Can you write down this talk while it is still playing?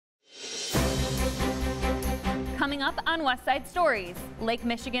Coming up on West Side Stories, Lake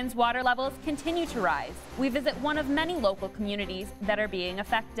Michigan's water levels continue to rise. We visit one of many local communities that are being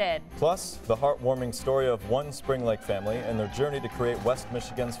affected. Plus, the heartwarming story of one Spring Lake family and their journey to create West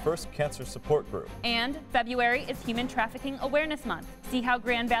Michigan's first cancer support group. And February is Human Trafficking Awareness Month. See how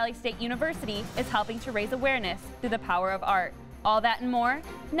Grand Valley State University is helping to raise awareness through the power of art. All that and more,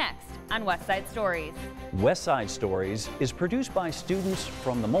 next on West Side Stories. West Side Stories is produced by students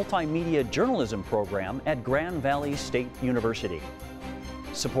from the Multimedia Journalism program at Grand Valley State University.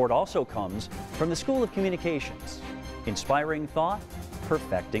 Support also comes from the School of Communications. Inspiring thought,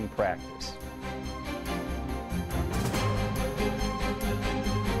 perfecting practice.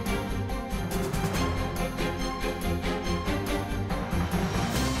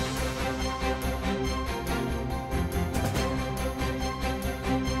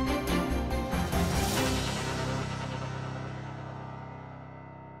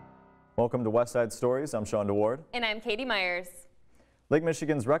 Welcome to West Side Stories. I'm Sean DeWard. And I'm Katie Myers. Lake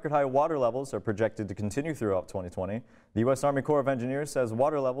Michigan's record high water levels are projected to continue throughout 2020. The U.S. Army Corps of Engineers says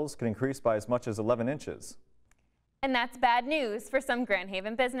water levels could increase by as much as 11 inches. And that's bad news for some Grand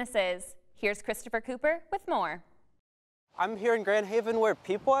Haven businesses. Here's Christopher Cooper with more. I'm here in Grand Haven where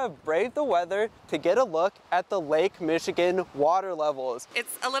people have braved the weather to get a look at the Lake Michigan water levels.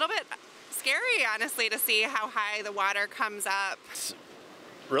 It's a little bit scary, honestly, to see how high the water comes up.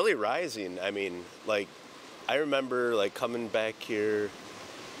 Really rising. I mean, like, I remember like coming back here,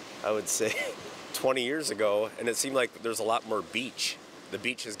 I would say 20 years ago, and it seemed like there's a lot more beach. The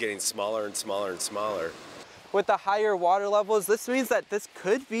beach is getting smaller and smaller and smaller. With the higher water levels, this means that this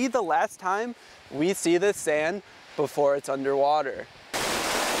could be the last time we see this sand before it's underwater.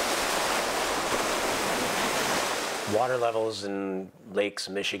 Water levels in lakes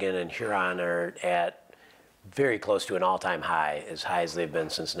Michigan and Huron are at very close to an all-time high as they've been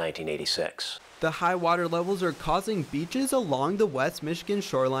since 1986. The high water levels are causing beaches along the West Michigan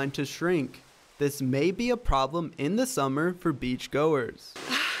shoreline to shrink. This may be a problem in the summer for beach goers.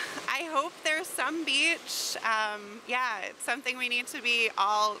 I hope there's some beach. Yeah, it's something we need to be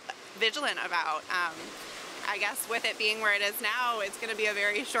all vigilant about. I guess with it being where it is now, it's going to be a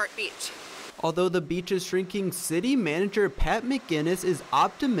very short beach. Although the beach is shrinking, City Manager Pat McGinnis is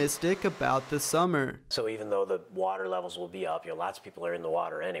optimistic about the summer. So even though the water levels will be up, lots of people are in the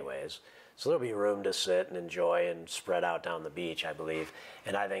water anyways, so there'll be room to sit and enjoy and spread out down the beach, I believe.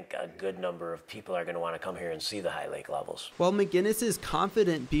 And I think a good number of people are going to want to come here and see the high lake levels. While McGinnis is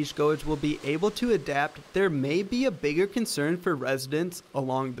confident beachgoers will be able to adapt, there may be a bigger concern for residents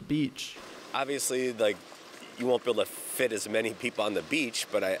along the beach. Obviously, like, you won't be able to fit as many people on the beach,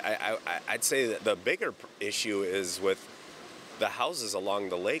 but I'd say that the bigger issue is with the houses along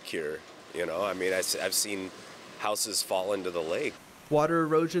the lake here. I mean, I've seen houses fall into the lake. Water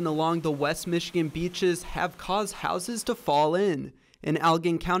erosion along the West Michigan beaches have caused houses to fall in. In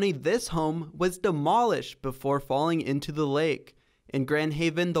Allegan County, this home was demolished before falling into the lake. In Grand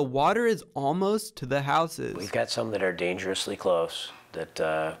Haven, the water is almost to the houses. We've got some that are dangerously close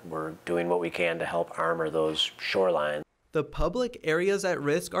that we're doing what we can to help armor those shorelines. The public areas at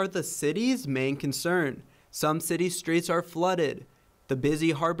risk are the city's main concern. Some city streets are flooded. The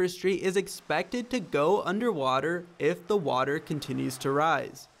busy Harbor Street is expected to go underwater if the water continues to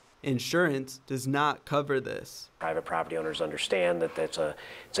rise. Insurance does not cover this. Private property owners understand that it's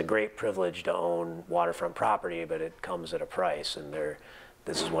a great privilege to own waterfront property, but it comes at a price, and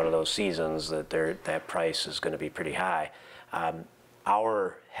this is one of those seasons that price is going to be pretty high.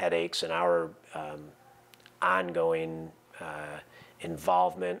 Our headaches and our ongoing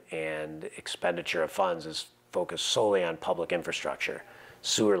involvement and expenditure of funds is focused solely on public infrastructure.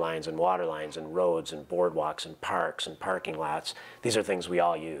 Sewer lines and water lines and roads and boardwalks and parks and parking lots. These are things we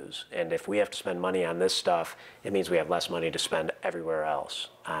all use. And if we have to spend money on this stuff, it means we have less money to spend everywhere else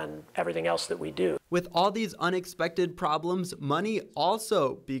on everything else that we do. With all these unexpected problems, money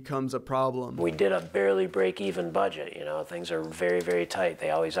also becomes a problem. We did a barely break-even budget. Things are very, very tight. They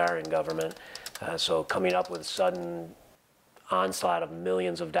always are in government. So coming up with sudden onslaught of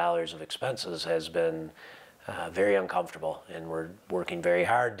millions of dollars of expenses has been very uncomfortable, and we're working very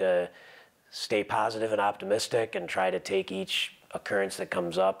hard to stay positive and optimistic and try to take each occurrence that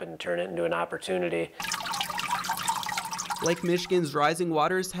comes up and turn it into an opportunity. Lake Michigan's rising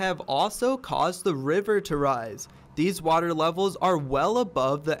waters have also caused the river to rise. These water levels are well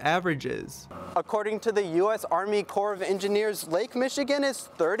above the averages. According to the U.S. Army Corps of Engineers, Lake Michigan is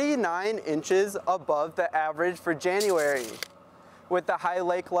 39 inches above the average for January. With the high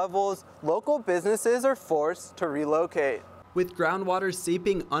lake levels, local businesses are forced to relocate. With groundwater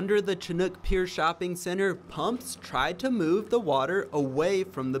seeping under the Chinook Pier Shopping Center, pumps tried to move the water away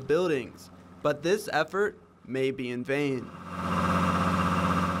from the buildings. But this effort may be in vain.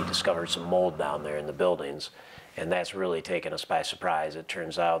 He discovered some mold down there in the buildings, and that's really taken us by surprise. It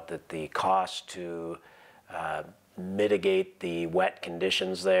turns out that the cost to mitigate the wet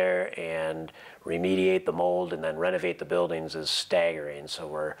conditions there and remediate the mold and then renovate the buildings is staggering. So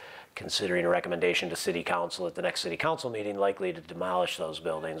we're considering a recommendation to City Council at the next City Council meeting, likely to demolish those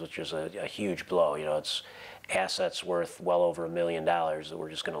buildings, which is a huge blow. You know, it's assets worth well over $1 million that we're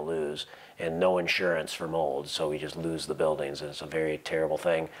just going to lose, and no insurance for mold, so we just lose the buildings, and it's a very terrible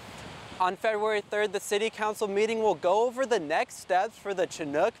thing. On February 3rd, the City Council meeting will go over the next steps for the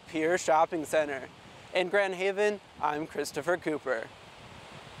Chinook Pier Shopping Center. In Grand Haven, I'm Christopher Cooper.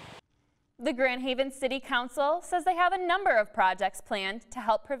 The Grand Haven City Council says they have a number of projects planned to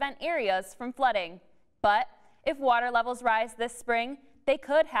help prevent areas from flooding. But if water levels rise this spring, they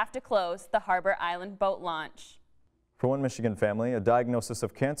could have to close the Harbor Island boat launch. For one Michigan family, a diagnosis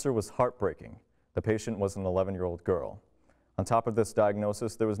of cancer was heartbreaking. The patient was an 11-year-old girl. On top of this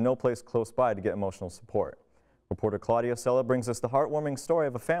diagnosis, there was no place close by to get emotional support. Reporter Claudia Sella brings us the heartwarming story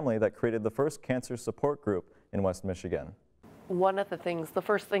of a family that created the first cancer support group in West Michigan. One of the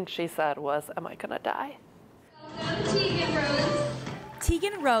first thing she said was, "Am I gonna die?"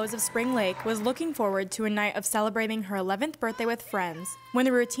 Tegan Rose of Spring Lake was looking forward to a night of celebrating her 11th birthday with friends when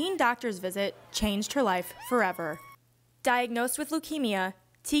the routine doctor's visit changed her life forever. Diagnosed with leukemia,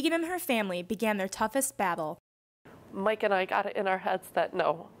 Tegan and her family began their toughest battle. Mike and I got it in our heads that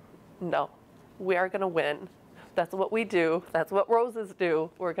no, we are gonna win. That's what we do. That's what roses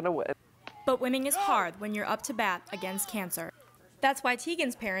do. We're gonna win. But winning is hard when you're up to bat against cancer. That's why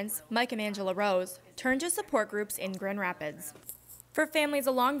Tegan's parents, Mike and Angela Rose, turned to support groups in Grand Rapids. For families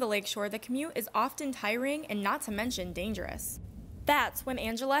along the lakeshore, the commute is often tiring and not to mention dangerous. That's when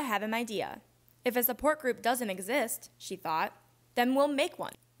Angela had an idea. If a support group doesn't exist, she thought, then we'll make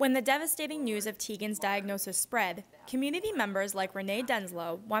one. When the devastating news of Tegan's diagnosis spread, community members like Renee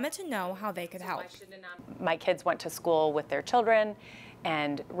Denslow wanted to know how they could help. My kids went to school with their children,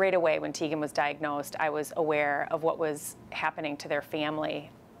 and right away when Tegan was diagnosed, I was aware of what was happening to their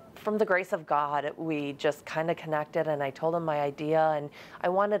family. From the grace of God, we just kind of connected, and I told him my idea, and I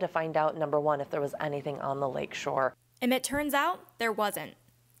wanted to find out, number one, if there was anything on the lakeshore. And it turns out there wasn't.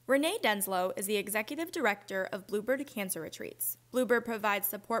 Renee Denslow is the executive director of Bluebird Cancer Retreats. Bluebird provides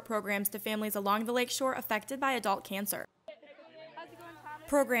support programs to families along the lakeshore affected by adult cancer.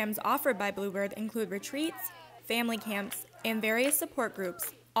 Programs offered by Bluebird include retreats, family camps, and various support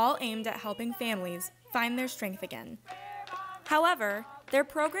groups, all aimed at helping families find their strength again. However, their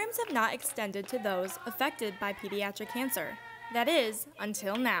programs have not extended to those affected by pediatric cancer. That is,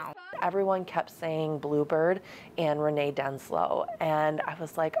 until now. Everyone kept saying Bluebird and Renee Denslow, and I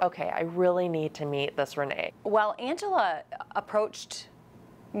was like, okay, I really need to meet this Renee. Well, Angela approached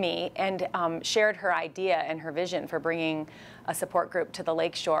me and shared her idea and her vision for bringing a support group to the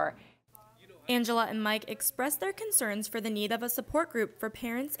lakeshore. Angela and Mike expressed their concerns for the need of a support group for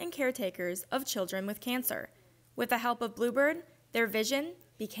parents and caretakers of children with cancer. With the help of Bluebird, their vision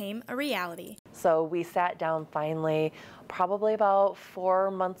became a reality. So we sat down finally, probably about 4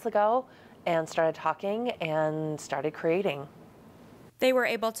 months ago, and started talking and started creating. They were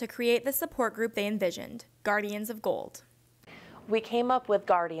able to create the support group they envisioned, Guardians of Gold. We came up with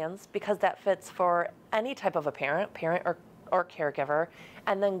Guardians because that fits for any type of a parent or caregiver,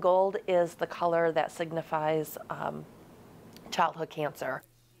 and then gold is the color that signifies childhood cancer.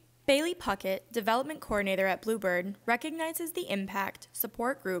 Bailey Puckett, development coordinator at Bluebird, recognizes the impact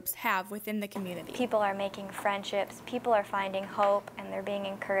support groups have within the community. People are making friendships, people are finding hope, and they're being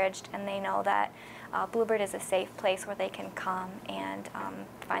encouraged, and they know that Bluebird is a safe place where they can come and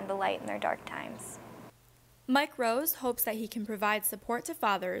find the light in their dark times. Mike Rose hopes that he can provide support to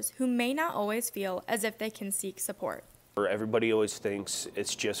fathers who may not always feel as if they can seek support. Everybody always thinks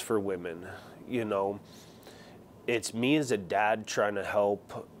it's just for women. You know, it's me as a dad trying to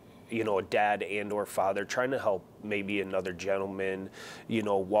help, you know, a dad and or father trying to help maybe another gentleman, you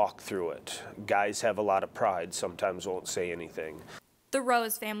know, walk through it. Guys have a lot of pride, sometimes won't say anything. The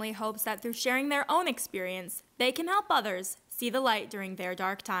Rose family hopes that through sharing their own experience, they can help others see the light during their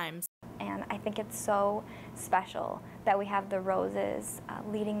dark times. And I think it's so special that we have the Roses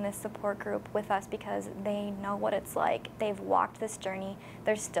leading this support group with us because they know what it's like. They've walked this journey.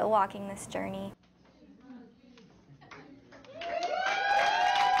 They're still walking this journey.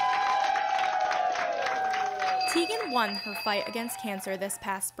 Tegan won her fight against cancer this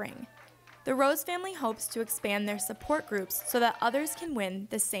past spring. The Rose family hopes to expand their support groups so that others can win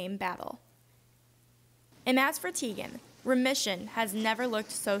the same battle. And as for Tegan, remission has never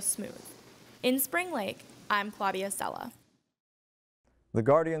looked so smooth. In Spring Lake, I'm Claudia Sella. The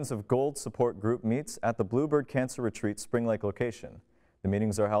Guardians of Gold support group meets at the Bluebird Cancer Retreat Spring Lake location. The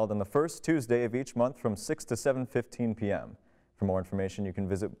meetings are held on the first Tuesday of each month from 6 to 7:15 p.m. For more information, you can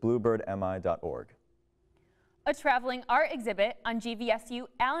visit bluebirdmi.org. A traveling art exhibit on GVSU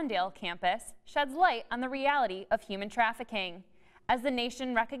Allendale campus sheds light on the reality of human trafficking. As the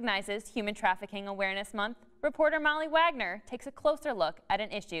nation recognizes Human Trafficking Awareness Month, reporter Molly Wagner takes a closer look at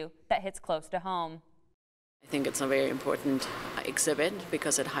an issue that hits close to home. I think it's a very important exhibit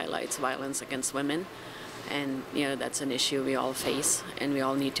because it highlights violence against women. And, you know, that's an issue we all face and we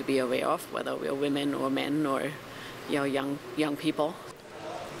all need to be aware of, whether we're women or men or, you know, young people.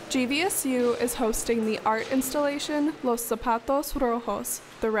 GVSU is hosting the art installation Los Zapatos Rojos,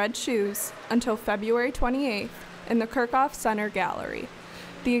 the Red Shoes, until February 28th in the Kirchhoff Center Gallery.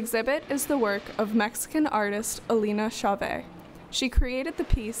 The exhibit is the work of Mexican artist Elena Chavez. She created the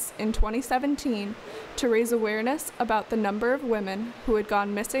piece in 2017 to raise awareness about the number of women who had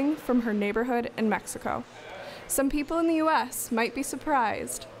gone missing from her neighborhood in Mexico. Some people in the U.S. might be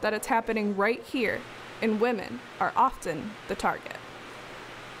surprised that it's happening right here, and women are often the target.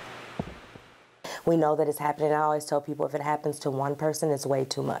 We know that it's happening. I always tell people if it happens to one person, it's way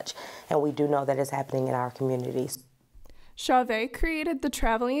too much. And we do know that it's happening in our communities. Chavez created the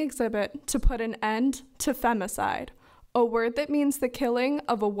traveling exhibit to put an end to femicide, a word that means the killing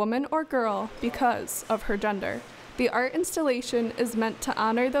of a woman or girl because of her gender. The art installation is meant to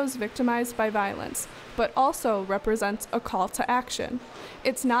honor those victimized by violence, but also represents a call to action.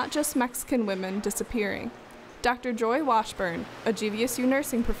 It's not just Mexican women disappearing. Dr. Joy Washburn, a GVSU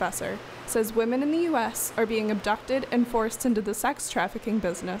nursing professor, says women in the U.S. are being abducted and forced into the sex trafficking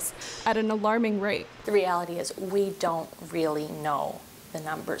business at an alarming rate. The reality is we don't really know the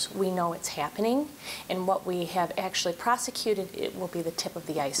numbers. We know it's happening, and what we have actually prosecuted, it will be the tip of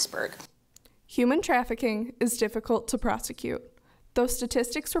the iceberg. Human trafficking is difficult to prosecute. Though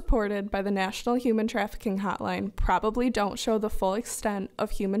statistics reported by the National Human Trafficking Hotline probably don't show the full extent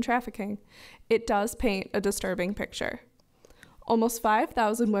of human trafficking, it does paint a disturbing picture. Almost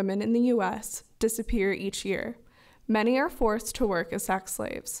 5,000 women in the U.S. disappear each year. Many are forced to work as sex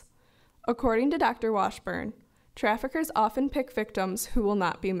slaves. According to Dr. Washburn, traffickers often pick victims who will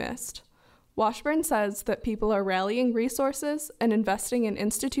not be missed. Washburn says that people are rallying resources and investing in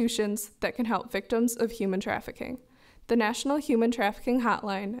institutions that can help victims of human trafficking. The National Human Trafficking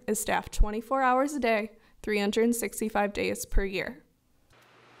Hotline is staffed 24 hours a day, 365 days per year.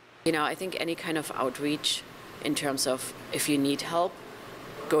 You know, I think any kind of outreach in terms of if you need help,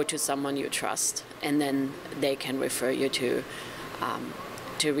 go to someone you trust, and then they can refer you to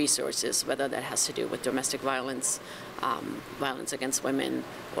resources, whether that has to do with domestic violence, violence against women,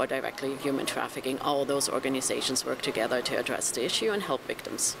 or directly human trafficking. All those organizations work together to address the issue and help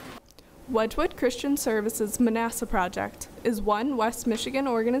victims. Wedgwood Christian Services Manasseh Project is one West Michigan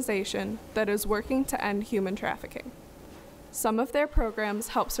organization that is working to end human trafficking. Some of their programs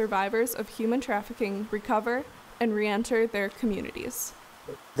help survivors of human trafficking recover and re-enter their communities.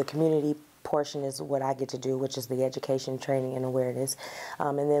 The community portion is what I get to do, which is the education, training, and awareness.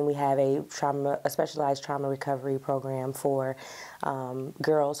 And then we have a specialized trauma recovery program for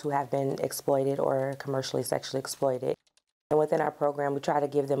girls who have been exploited or commercially sexually exploited. And within our program, we try to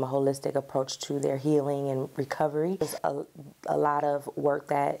give them a holistic approach to their healing and recovery. There's a lot of work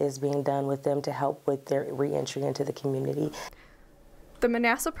that is being done with them to help with their re-entry into the community. The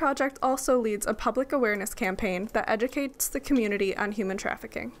Manasseh Project also leads a public awareness campaign that educates the community on human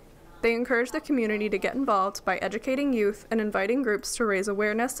trafficking. They encourage the community to get involved by educating youth and inviting groups to raise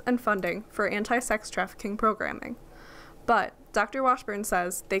awareness and funding for anti-sex trafficking programming. But Dr. Washburn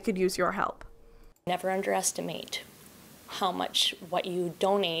says they could use your help. Never underestimate how much what you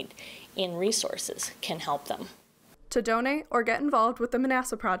donate in resources can help them. To donate or get involved with the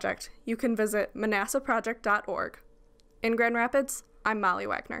Manasseh Project, you can visit manassehproject.org. In Grand Rapids, I'm Molly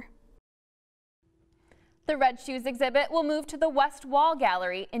Wagner. The Red Shoes exhibit will move to the West Wall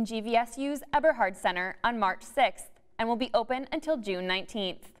Gallery in GVSU's Eberhard Center on March 6th and will be open until June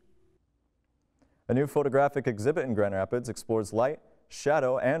 19th. A new photographic exhibit in Grand Rapids explores light,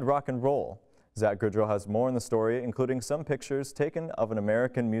 shadow, and rock and roll. Zach Goodrow has more in the story, including some pictures taken of an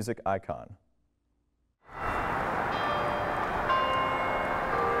American music icon.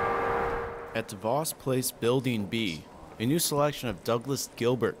 At DeVos Place Building B, a new selection of Douglas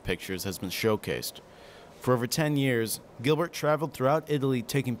Gilbert pictures has been showcased. For over 10 years, Gilbert traveled throughout Italy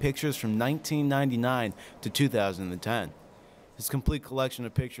taking pictures from 1999 to 2010. His complete collection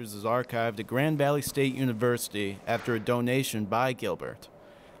of pictures is archived at Grand Valley State University after a donation by Gilbert.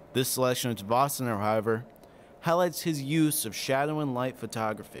 This selection at DeVos Center, however, highlights his use of shadow and light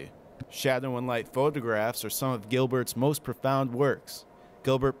photography. Shadow and light photographs are some of Gilbert's most profound works.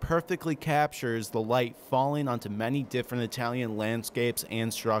 Gilbert perfectly captures the light falling onto many different Italian landscapes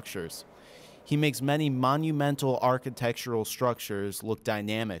and structures. He makes many monumental architectural structures look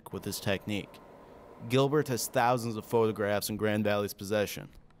dynamic with his technique. Gilbert has thousands of photographs in Grand Valley's possession.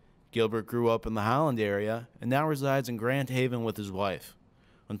 Gilbert grew up in the Holland area and now resides in Grand Haven with his wife.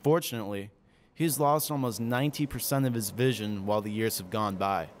 Unfortunately, he's lost almost 90% of his vision while the years have gone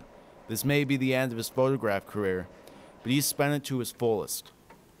by. This may be the end of his photograph career, but he's spent it to his fullest.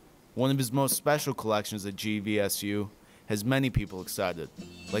 One of his most special collections at GVSU has many people excited,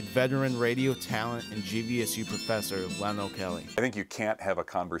 like veteran radio talent and GVSU professor Leno Kelly. I think you can't have a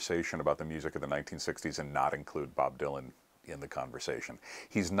conversation about the music of the 1960s and not include Bob Dylan in the conversation.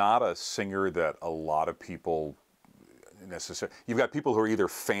 He's not a singer that a lot of people necessarily... You've got people who are either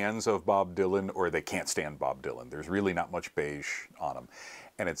fans of Bob Dylan or they can't stand Bob Dylan. There's really not much beige on him.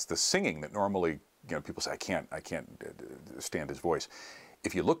 And it's the singing that normally, people say, I can't stand his voice.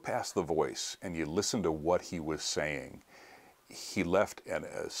 If you look past the voice and you listen to what he was saying, he left an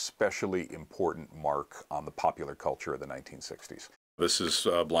especially important mark on the popular culture of the 1960s. This is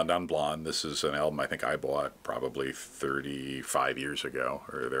Blonde on Blonde. This is an album I think I bought probably 35 years ago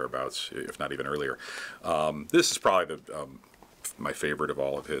or thereabouts, if not even earlier. This is probably my favorite of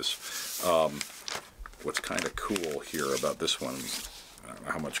all of his. What's kind of cool here about this one, I don't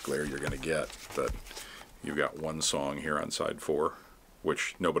know how much glare you're going to get, but you've got one song here on side 4,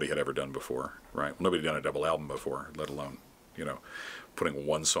 which nobody had ever done before, right? Nobody had done a double album before, let alone, putting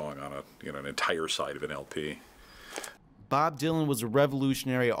one song on an entire side of an LP. Bob Dylan was a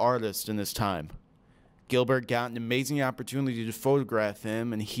revolutionary artist in his time. Gilbert got an amazing opportunity to photograph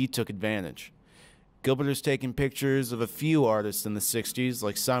him, and he took advantage. Gilbert has taken pictures of a few artists in the 60s,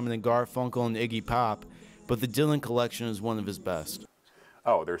 like Simon and Garfunkel and Iggy Pop, but the Dylan collection is one of his best.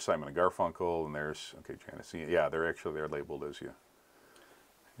 Oh, there's Simon and Garfunkel, and there's, okay, trying to see, yeah, they're labeled as you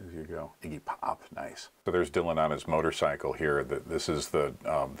go. Iggy Pop, nice. So there's Dylan on his motorcycle here. This is this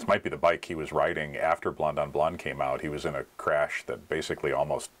might be the bike he was riding after Blonde on Blonde came out. He was in a crash that basically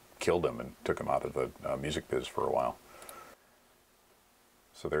almost killed him and took him out of the music biz for a while.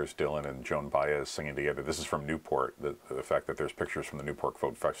 So there's Dylan and Joan Baez singing together. This is from Newport. The fact that there's pictures from the Newport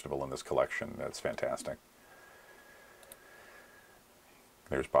Folk Festival in this collection, that's fantastic.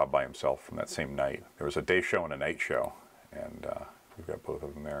 There's Bob by himself from that same night. There was a day show and a night show, and we've got both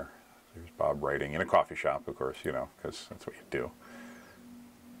of them there. There's Bob writing in a coffee shop, of course, because that's what you do.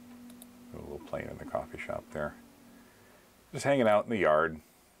 A little plane in the coffee shop there. Just hanging out in the yard,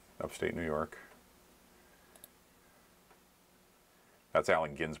 upstate New York. That's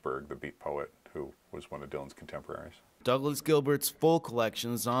Allen Ginsberg, the beat poet, who was one of Dylan's contemporaries. Douglas Gilbert's full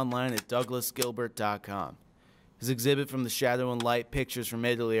collection is online at douglasgilbert.com. His exhibit from the Shadow and Light Pictures from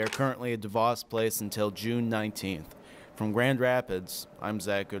Italy are currently at DeVos Place until June 19th. From Grand Rapids, I'm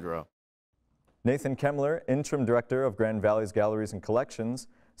Zach Goodrow. Nathan Kemmler, Interim Director of Grand Valley's Galleries and Collections,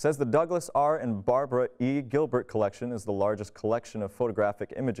 says the Douglas R. and Barbara E. Gilbert collection is the largest collection of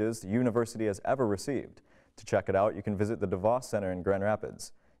photographic images the university has ever received. To check it out, you can visit the DeVos Center in Grand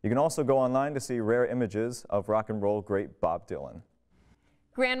Rapids. You can also go online to see rare images of rock and roll great Bob Dylan.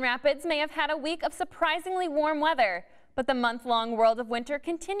 Grand Rapids may have had a week of surprisingly warm weather, but the month-long World of Winter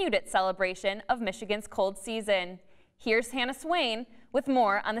continued its celebration of Michigan's cold season. Here's Hannah Swain with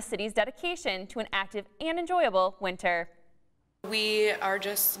more on the city's dedication to an active and enjoyable winter. We are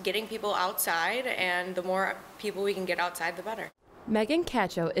just getting people outside, and the more people we can get outside, the better. Megan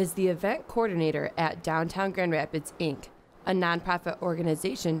Cacho is the event coordinator at Downtown Grand Rapids, Inc., a nonprofit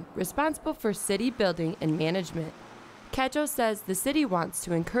organization responsible for city building and management. Cacho says the city wants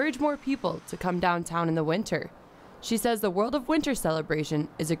to encourage more people to come downtown in the winter. She says the World of Winter celebration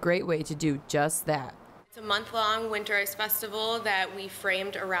is a great way to do just that. It's a month-long winter ice festival that we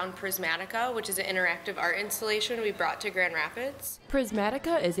framed around Prismatica, which is an interactive art installation we brought to Grand Rapids.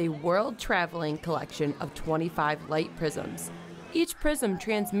 Prismatica is a world-traveling collection of 25 light prisms. Each prism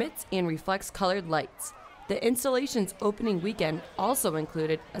transmits and reflects colored lights. The installation's opening weekend also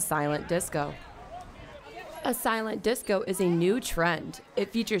included a silent disco. A silent disco is a new trend.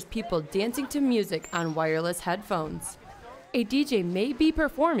 It features people dancing to music on wireless headphones. A DJ may be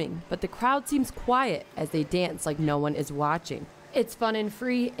performing, but the crowd seems quiet as they dance like no one is watching. It's fun and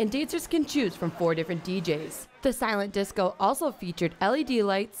free, and dancers can choose from 4 different DJs. The silent disco also featured LED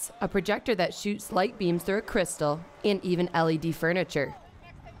lights, a projector that shoots light beams through a crystal, and even LED furniture.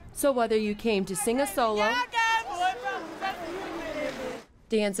 So whether you came to sing a solo,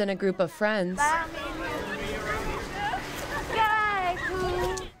 dance in a group of friends,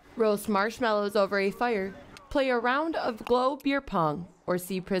 roast marshmallows over a fire, play a round of glow beer pong, or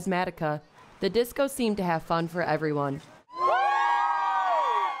see Prismatica, the disco seemed to have fun for everyone.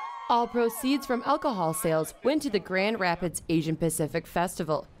 All proceeds from alcohol sales went to the Grand Rapids Asian Pacific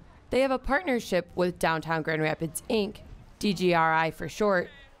Festival. They have a partnership with Downtown Grand Rapids, Inc., DGRI for short,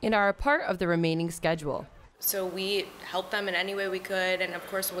 and are a part of the remaining schedule. So we help them in any way we could, and of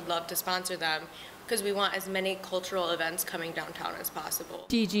course would love to sponsor them because we want as many cultural events coming downtown as possible.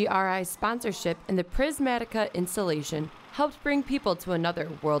 DGRI's sponsorship in the Prismatica installation helped bring people to another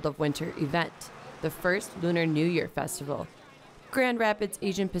World of Winter event, the first Lunar New Year Festival. Grand Rapids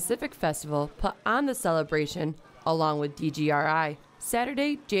Asian Pacific Festival put on the celebration, along with DGRI,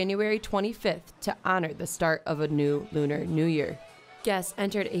 Saturday, January 25th to honor the start of a new Lunar New Year. Guests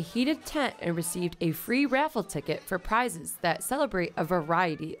entered a heated tent and received a free raffle ticket for prizes that celebrate a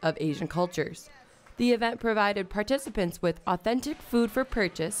variety of Asian cultures. The event provided participants with authentic food for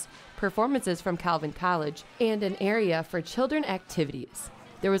purchase, performances from Calvin College, and an area for children activities.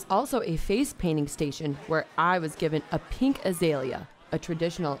 There was also a face painting station where I was given a pink azalea, a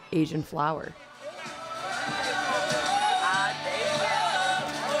traditional Asian flower.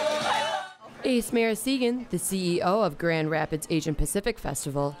 Ace Marasegan, the CEO of Grand Rapids Asian Pacific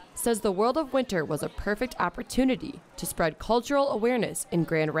Festival, says the World of Winter was a perfect opportunity to spread cultural awareness in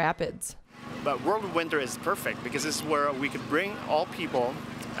Grand Rapids. But World of Winter is perfect because this is where we could bring all people,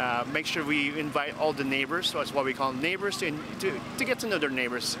 make sure we invite all the neighbors, so that's what we call neighbors, to get to know their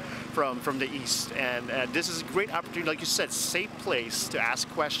neighbors from the east. And this is a great opportunity, like you said, safe place to ask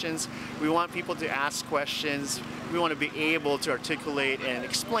questions. We want people to ask questions. We want to be able to articulate and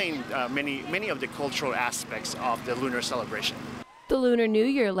explain many of the cultural aspects of the lunar celebration. The Lunar New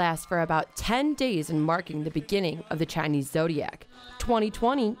Year lasts for about 10 days and marking the beginning of the Chinese zodiac.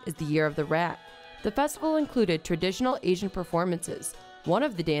 2020 is the year of the rat. The festival included traditional Asian performances. One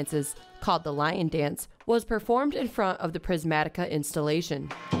of the dances, called the Lion Dance, was performed in front of the Prismatica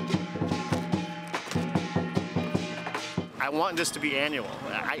installation. I want this to be annual.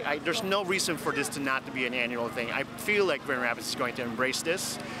 There's no reason for this to not to be an annual thing. I feel like Grand Rapids is going to embrace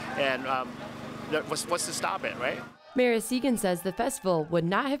this, and what's to stop it, right? Marasegan says the festival would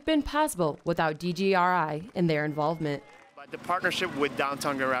not have been possible without DGRI and their involvement. The partnership with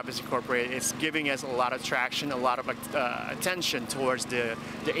Downtown Grand Rapids Incorporated is giving us a lot of traction, a lot of attention towards the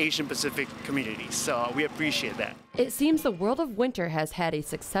Asian Pacific community, so we appreciate that. It seems the World of Winter has had a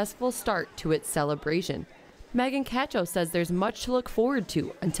successful start to its celebration. Megan Cacho says there's much to look forward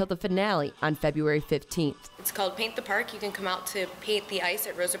to until the finale on February 15th. It's called Paint the Park. You can come out to paint the ice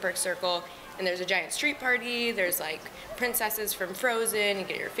at Rosa Parks Circle, and there's a giant street party. There's like princesses from Frozen. You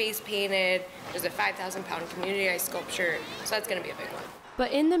get your face painted. There's a 5,000-pound community ice sculpture, so that's going to be a big one.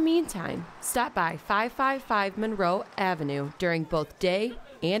 But in the meantime, stop by 555 Monroe Avenue during both day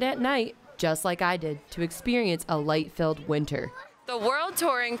and at night, just like I did, to experience a light-filled winter. The World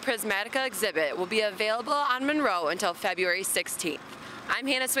Touring Prismatica exhibit will be available on Monroe until February 16th. I'm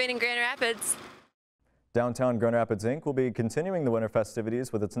Hannah Swain in Grand Rapids. Downtown Grand Rapids, Inc. will be continuing the winter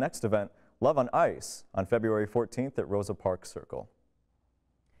festivities with its next event, Love on Ice, on February 14th at Rosa Parks Circle.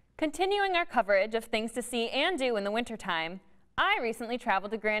 Continuing our coverage of things to see and do in the wintertime, I recently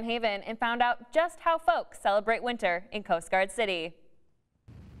traveled to Grand Haven and found out just how folks celebrate winter in Coast Guard City.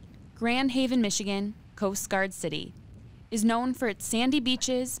 Grand Haven, Michigan, Coast Guard City, is known for its sandy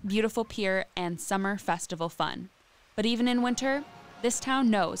beaches, beautiful pier, and summer festival fun. But even in winter, this town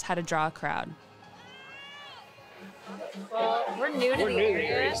knows how to draw a crowd. Well, we're new to the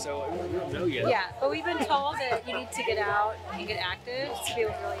area, so we don't know yet. Yeah, but we've been told that you need to get out and get active to be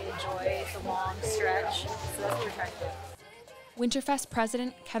able to really enjoy the long stretch. So that's what we're trying to do. Winterfest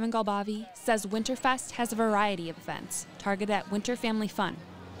President Kevin Galbavi says Winterfest has a variety of events targeted at winter family fun.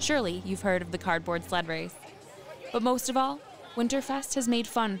 Surely you've heard of the cardboard sled race. But most of all, Winterfest has made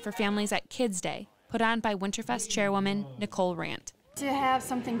fun for families at Kids Day, put on by Winterfest chairwoman Nicole Rant. To have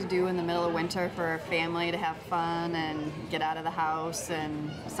something to do in the middle of winter for a family to have fun and get out of the house,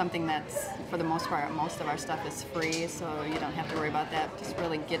 and something that's, for the most part, most of our stuff is free, so you don't have to worry about that. Just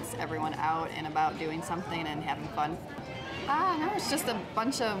really gets everyone out and about doing something and having fun. No, it's just a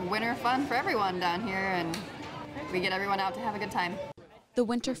bunch of winter fun for everyone down here, and we get everyone out to have a good time. The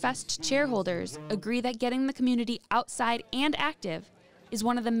Winterfest chairholders agree that getting the community outside and active is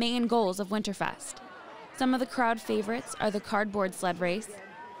one of the main goals of Winterfest. Some of the crowd favorites are the cardboard sled race,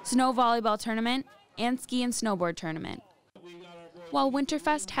 snow volleyball tournament, and ski and snowboard tournament. While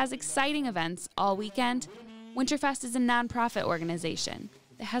Winterfest has exciting events all weekend, Winterfest is a nonprofit organization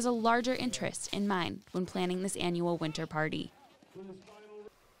that has a larger interest in mind when planning this annual winter party.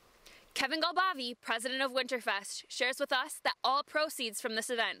 Kevin Galbavi, president of Winterfest, shares with us that all proceeds from this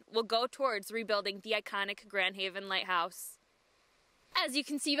event will go towards rebuilding the iconic Grand Haven Lighthouse. As you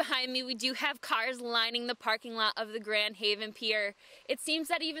can see behind me, we do have cars lining the parking lot of the Grand Haven Pier. It seems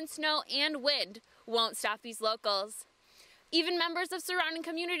that even snow and wind won't stop these locals. Even members of surrounding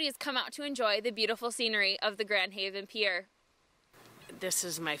communities come out to enjoy the beautiful scenery of the Grand Haven Pier. This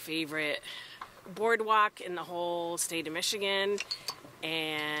is my favorite boardwalk in the whole state of Michigan,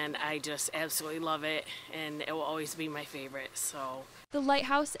 and I just absolutely love it, and it will always be my favorite. So the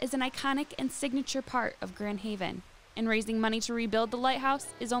lighthouse is an iconic and signature part of Grand Haven, and raising money to rebuild the lighthouse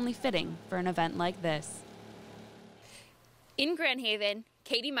is only fitting for an event like this. In Grand Haven,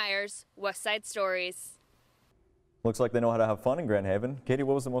 Katie Myers, West Side Stories. Looks like they know how to have fun in Grand Haven. Katie,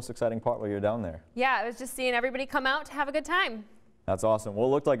 what was the most exciting part while you were down there? Yeah, it was just seeing everybody come out to have a good time. That's awesome. Well,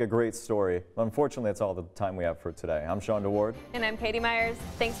 it looked like a great story. Unfortunately, that's all the time we have for today. I'm Sean DeWard. And I'm Katie Myers.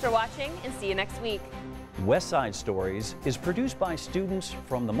 Thanks for watching, and see you next week. West Side Stories is produced by students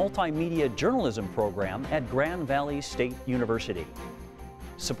from the Multimedia Journalism program at Grand Valley State University.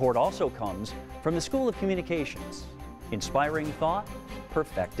 Support also comes from the School of Communications. Inspiring thought,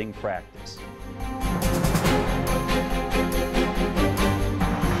 perfecting practice.